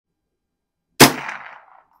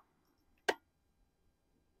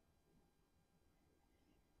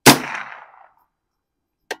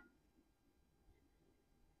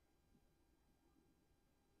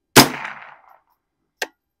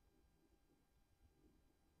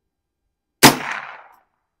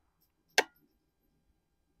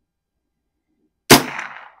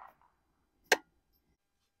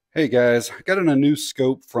Hey guys, I got in a new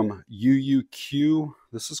scope from UUQ.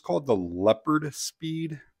 This is called the Leopard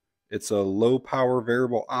Speed. It's a low power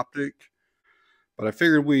variable optic, but I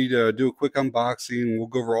figured we'd do a quick unboxing. We'll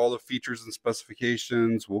go over all the features and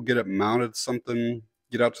specifications. We'll get it mounted to something,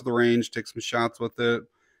 get out to the range, take some shots with it,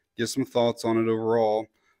 get some thoughts on it overall.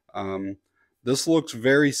 Um, this looks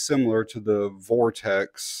very similar to the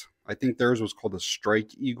Vortex. I think theirs was called the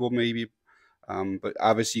Strike Eagle maybe. But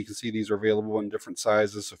obviously you can see these are available in different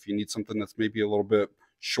sizes. So if you need something that's maybe a little bit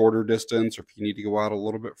shorter distance, or if you need to go out a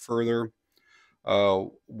little bit further,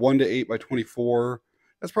 1 to 8 by 24,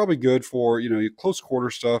 that's probably good for, your close quarter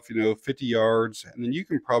stuff, 50 yards. And then you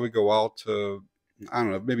can probably go out to, I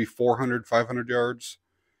don't know, maybe 400, 500 yards.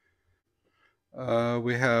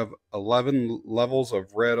 We have 11 levels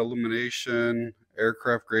of red illumination,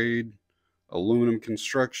 aircraft grade, aluminum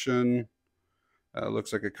construction.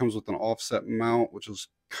 Looks like it comes with an offset mount, which is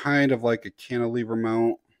kind of like a cantilever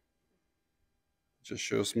mount. Just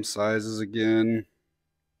show some sizes again.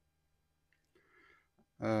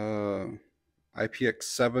 IPX7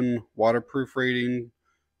 waterproof rating,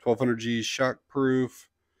 1200G shockproof.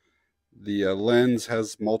 The lens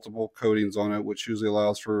has multiple coatings on it, which usually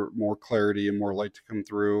allows for more clarity and more light to come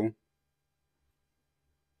through.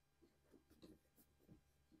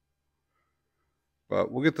 But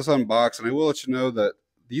we'll get this unboxed, and I will let you know that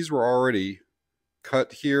these were already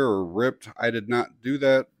cut here or ripped. I did not do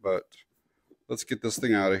that, but let's get this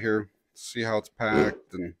thing out of here, see how it's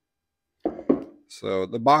packed. And so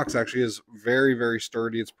the box actually is very, very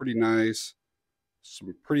sturdy. It's pretty nice.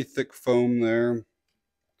 Some pretty thick foam there.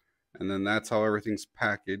 And then that's how everything's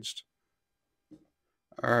packaged.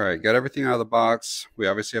 All right, got everything out of the box. We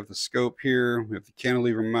obviously have the scope here. We have the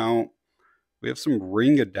cantilever mount. We have some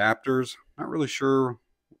ring adapters. Not really sure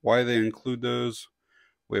why they include those.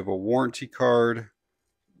 We have a warranty card.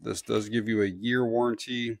 This does give you a year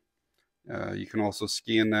warranty. You can also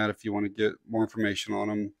scan that if you want to get more information on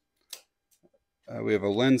them. We have a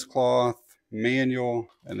lens cloth, manual,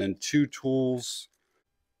 and then 2 tools.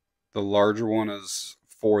 The larger one is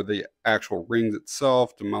for the actual ring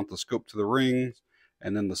itself, to mount the scope to the rings.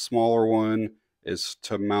 And then the smaller one is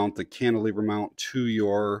to mount the cantilever mount to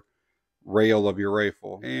your rail of your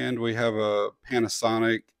rifle. And we have a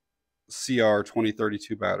Panasonic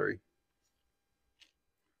CR2032 battery.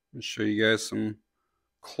 I'll show you guys some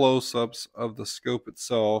close-ups of the scope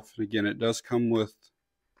itself. Again, it does come with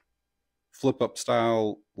flip-up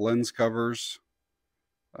style lens covers.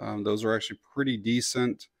 Those are actually pretty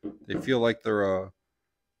decent. They feel like they're a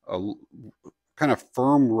kind of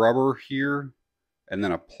firm rubber here, and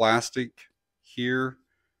then a plastic here.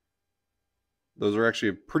 Those are actually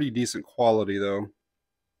a pretty decent quality though.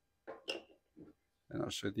 And I'll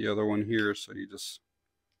show you the other one here. So you just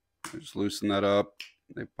loosen that up.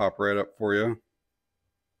 They pop right up for you.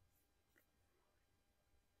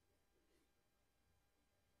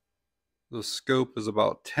 The scope is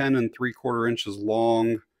about 10 3/4 inches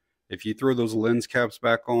long. If you throw those lens caps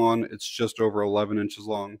back on, it's just over 11 inches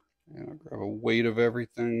long. And I'll grab a weight of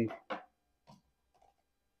everything.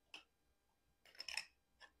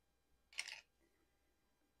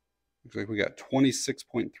 Looks like we got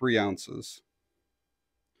 26.3 ounces.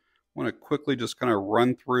 I want to quickly just kind of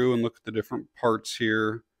run through and look at the different parts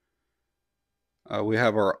here. We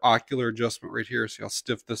have our ocular adjustment right here. See how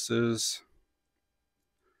stiff this is.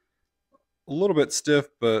 A little bit stiff,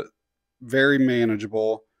 but very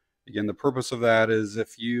manageable. Again, the purpose of that is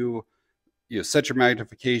if you set your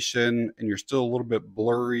magnification and you're still a little bit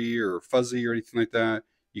blurry or fuzzy or anything like that,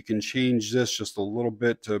 you can change this just a little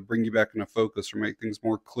bit to bring you back into focus or make things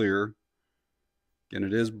more clear. Again,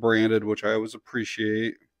 it is branded, which I always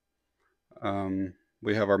appreciate.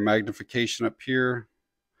 We have our magnification up here.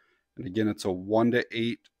 And again, it's a 1 to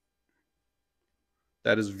 8.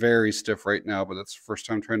 That is very stiff right now, but that's the first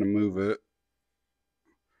time trying to move it.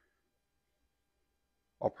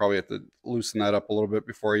 I'll probably have to loosen that up a little bit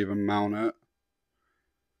before I even mount it.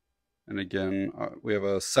 And again, we have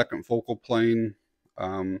a second focal plane.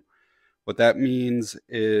 What that means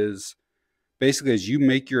is basically as you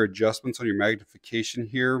make your adjustments on your magnification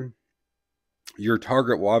here, your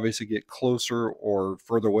target will obviously get closer or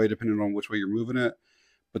further away depending on which way you're moving it.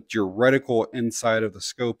 But your reticle inside of the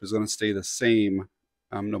scope is going to stay the same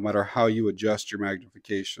no matter how you adjust your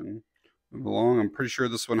magnification. Move along. I'm pretty sure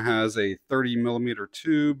this one has a 30mm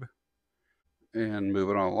tube. And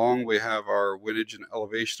moving on along, we have our windage and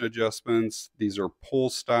elevation adjustments. These are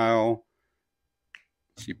pull style.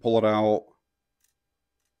 So you pull it out.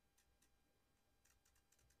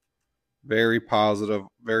 Very positive,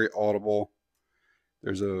 very audible.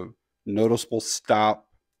 There's a noticeable stop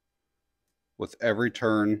with every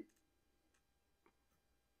turn.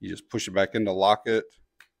 You just push it back in to lock it.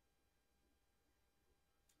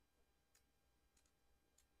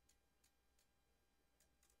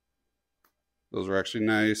 Those are actually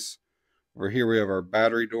nice. Over here we have our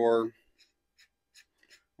battery door.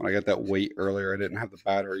 When I got that weight earlier, I didn't have the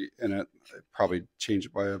battery in it. I probably changed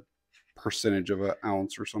it by a percentage of an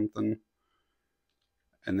ounce or something.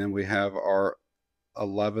 And then we have our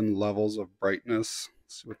 11 levels of brightness.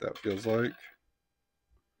 Let's see what that feels like.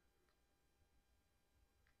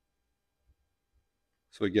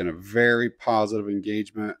 So again, a very positive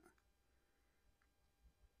engagement.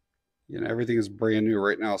 You know, everything is brand new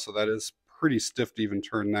right now, so that is pretty stiff to even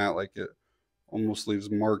turn that. Like, it almost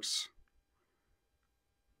leaves marks.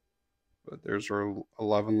 But there's our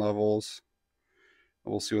 11 levels.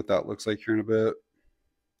 We'll see what that looks like here in a bit.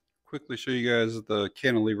 Quickly show you guys the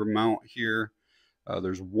cantilever mount here.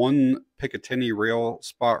 There's one Picatinny rail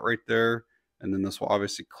spot right there, and then this will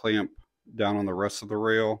obviously clamp down on the rest of the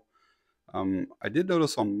rail. I did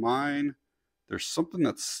notice on mine, there's something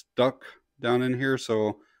that's stuck down in here,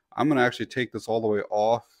 so I'm going to actually take this all the way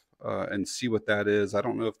off and see what that is. I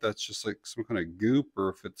don't know if that's just like some kind of goop or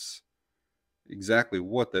if it's exactly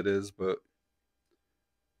what that is, but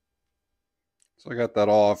so I got that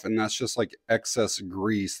off, and that's just like excess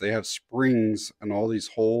grease. They have springs in all these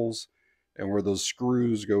holes, and where those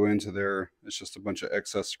screws go into there, it's just a bunch of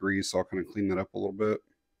excess grease. So I'll kind of clean that up a little bit.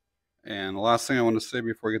 And the last thing I want to say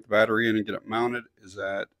before I get the battery in and get it mounted is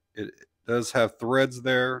that it does have threads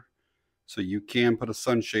there, so you can put a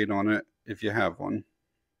sunshade on it if you have one.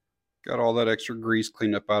 Got all that extra grease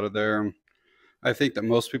cleaned up out of there. I think that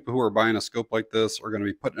most people who are buying a scope like this are going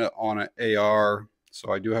to be putting it on an AR.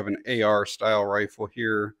 So I do have an AR style rifle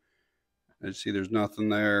here. As you see, there's nothing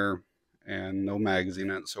there and no magazine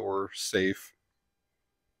in it, so we're safe.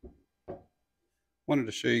 Wanted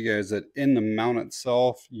to show you guys that in the mount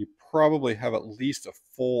itself, you probably have at least a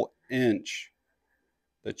full inch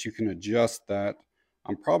that you can adjust that.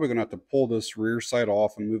 I'm probably going to have to pull this rear side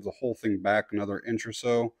off and move the whole thing back another inch or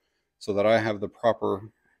so that I have the proper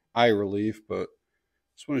eye relief, but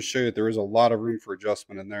just want to show you that there is a lot of room for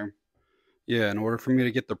adjustment in there. Yeah, in order for me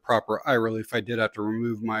to get the proper eye relief, I did have to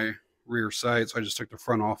remove my rear sight, so I just took the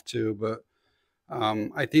front off too. But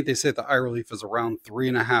I think they say the eye relief is around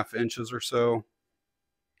 3.5 inches or so.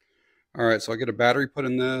 All right, so I get a battery put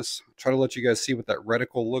in this. I'll try to let you guys see what that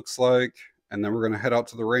reticle looks like, and then we're going to head out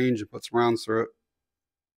to the range and put some rounds through it.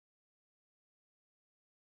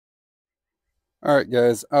 All right,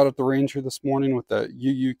 guys, out at the range here this morning with that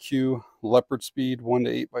UUQ Leopard speed 1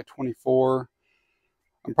 to 8x24.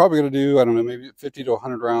 I'm probably going to do, I don't know, maybe 50 to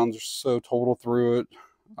 100 rounds or so total through it.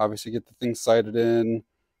 Obviously get the thing sighted in,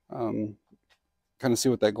 kind of see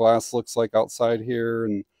what that glass looks like outside here,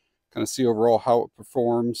 and kind of see overall how it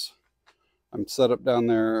performs. I'm set up down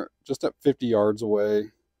there just at 50 yards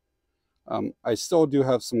away. I still do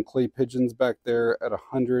have some clay pigeons back there at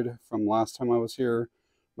 100 from last time I was here.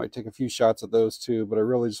 Might take a few shots at those too, but I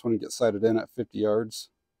really just want to get sighted in at 50 yards.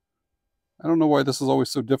 I don't know why this is always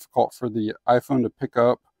so difficult for the iPhone to pick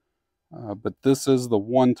up, but this is the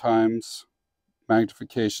 1x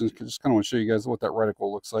magnification. Just kind of want to show you guys what that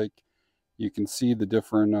reticle looks like. You can see the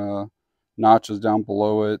different notches down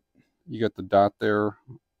below it. You got the dot there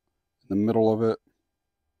in the middle of it.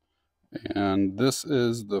 And this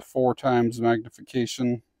is the 4x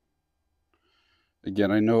magnification.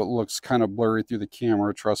 Again, I know it looks kind of blurry through the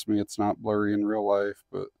camera. Trust me, it's not blurry in real life,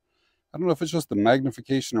 but I don't know if it's just the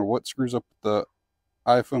magnification or what screws up the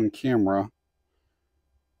iPhone camera.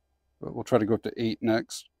 But we'll try to go up to 8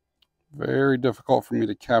 next. Very difficult for me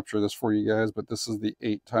to capture this for you guys, but this is the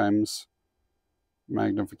 8x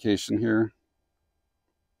magnification here.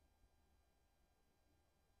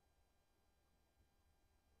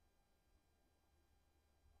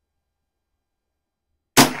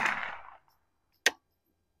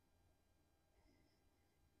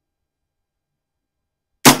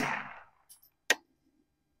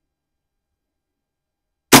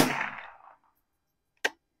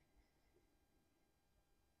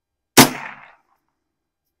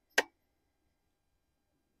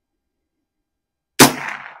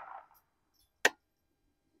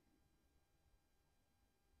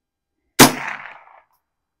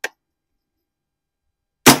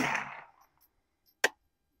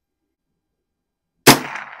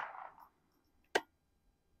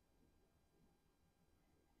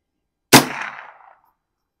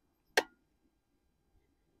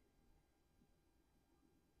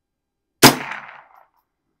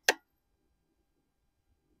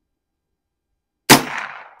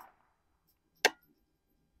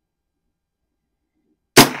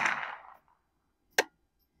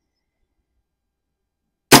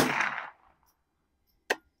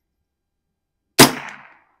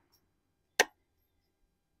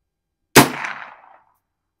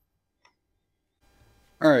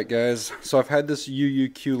 Alright guys, so I've had this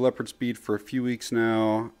UUQ Leopard Speed for a few weeks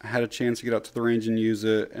now. I had a chance to get out to the range and use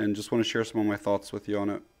it, and just want to share some of my thoughts with you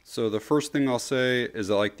on it. So the first thing I'll say is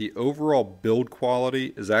that like the overall build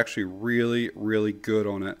quality is actually really good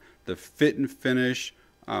on it. The fit and finish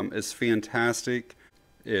is fantastic.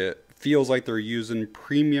 It feels like they're using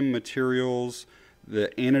premium materials.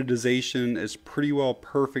 The anodization is pretty well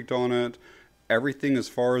perfect on it. Everything as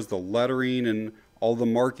far as the lettering and all the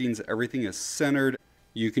markings, everything is centered.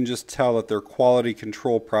 You can just tell that their quality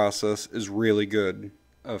control process is really good.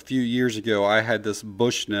 A few years ago, I had this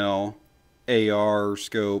Bushnell AR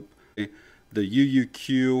scope. The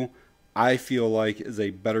UUQ, I feel like, is a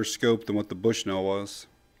better scope than what the Bushnell was.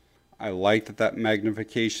 I like that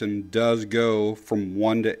magnification does go from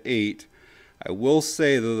 1 to 8. I will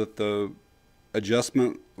say though that the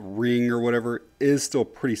adjustment ring or whatever is still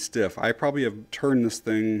pretty stiff. I probably have turned this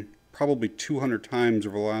thing probably 200 times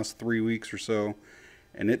over the last 3 weeks or so,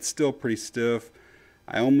 and it's still pretty stiff.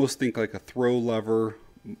 I almost think like a throw lever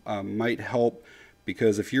might help,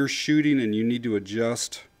 because if you're shooting and you need to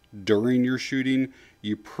adjust during your shooting,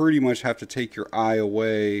 you pretty much have to take your eye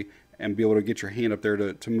away and be able to get your hand up there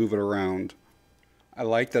to move it around. I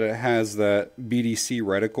like that it has that BDC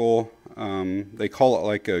reticle. They call it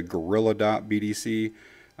like a gorilla dot BDC,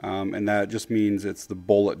 and that just means it's the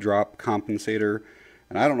bullet drop compensator.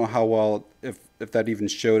 And I don't know how well, if that even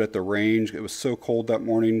showed at the range. It was so cold that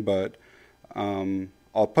morning, but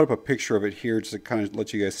I'll put up a picture of it here just to kind of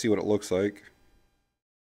let you guys see what it looks like.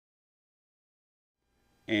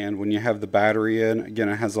 And when you have the battery in, again,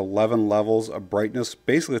 it has 11 levels of brightness.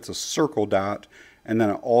 Basically, it's a circle dot, and then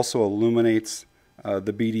it also illuminates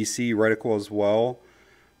the BDC reticle as well.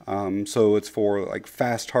 So it's for like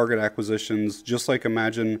fast target acquisitions, just like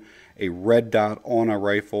imagine a red dot on a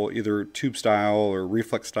rifle, either tube style or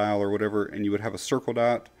reflex style or whatever, and you would have a circle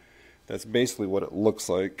dot. That's basically what it looks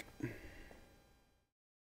like.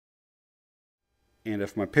 And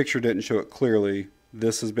if my picture didn't show it clearly,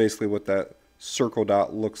 this is basically what that circle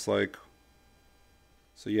dot looks like.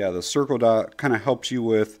 So yeah, the circle dot kind of helps you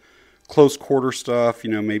with close quarter stuff, you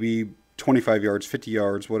know, maybe 25 yards, 50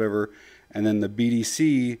 yards, whatever. And then the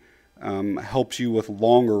BDC helps you with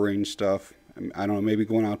longer range stuff. I don't know, maybe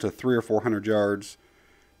going out to 300 or 400 yards.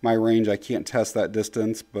 My range, I can't test that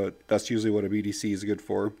distance, but that's usually what a BDC is good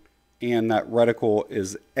for. And that reticle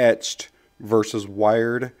is etched versus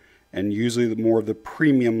wired, and usually more of the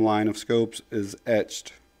premium line of scopes is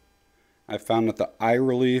etched. I found that the eye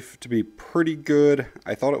relief to be pretty good.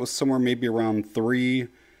 I thought it was somewhere maybe around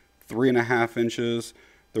 3.5 inches.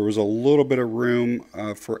 There was a little bit of room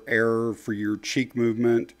for error for your cheek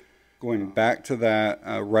movement. Going back to that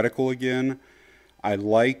reticle again, I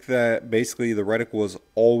like that basically the reticle is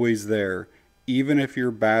always there. Even if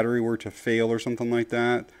your battery were to fail or something like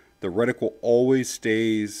that, the reticle always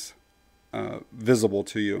stays visible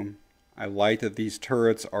to you. I like that these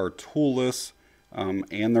turrets are toolless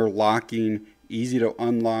and they're locking, easy to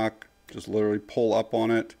unlock, just literally pull up on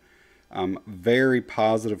it. Very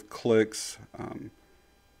positive clicks.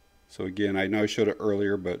 So again, I know I showed it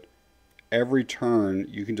earlier, but every turn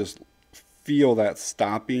you can just feel that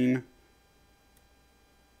stopping.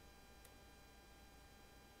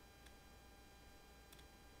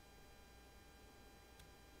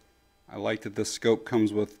 I like that this scope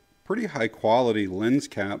comes with pretty high quality lens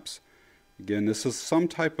caps. Again, this is some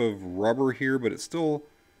type of rubber here, but it still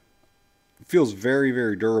feels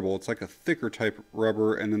very durable. It's like a thicker type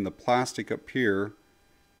rubber, and then the plastic up here.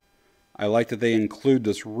 I like that they include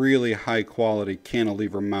this really high quality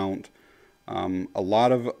cantilever mount. A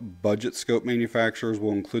lot of budget scope manufacturers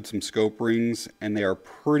will include some scope rings, and they are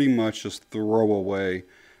pretty much just throwaway,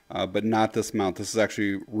 but not this mount. This is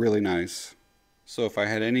actually really nice. So if I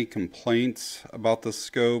had any complaints about the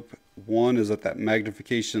scope, one is that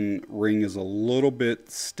magnification ring is a little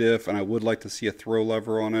bit stiff, and I would like to see a throw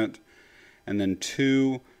lever on it. And then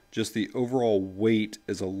two, just the overall weight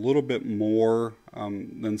is a little bit more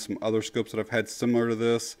than some other scopes that I've had similar to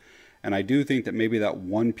this. And I do think that maybe that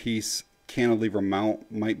one-piece cantilever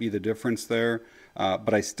mount might be the difference there.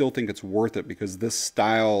 But I still think it's worth it because this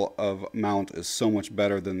style of mount is so much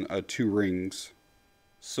better than 2 rings.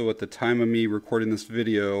 So at the time of me recording this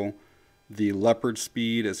video, the Leopard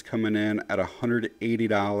Speed is coming in at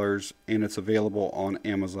 $180, and it's available on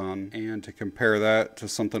Amazon. And to compare that to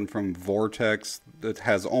something from Vortex that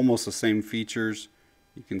has almost the same features,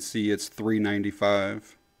 you can see it's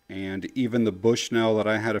 $395. And even the Bushnell that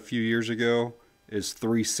I had a few years ago is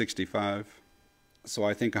 $365. So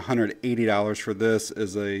I think $180 for this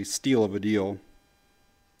is a steal of a deal.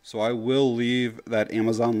 So I will leave that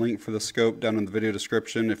Amazon link for the scope down in the video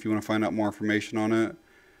description if you want to find out more information on it.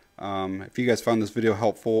 If you guys found this video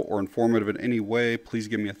helpful or informative in any way, please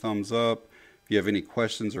give me a thumbs up. If you have any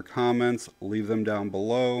questions or comments, leave them down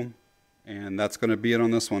below. And that's going to be it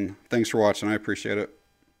on this one. Thanks for watching. I appreciate it.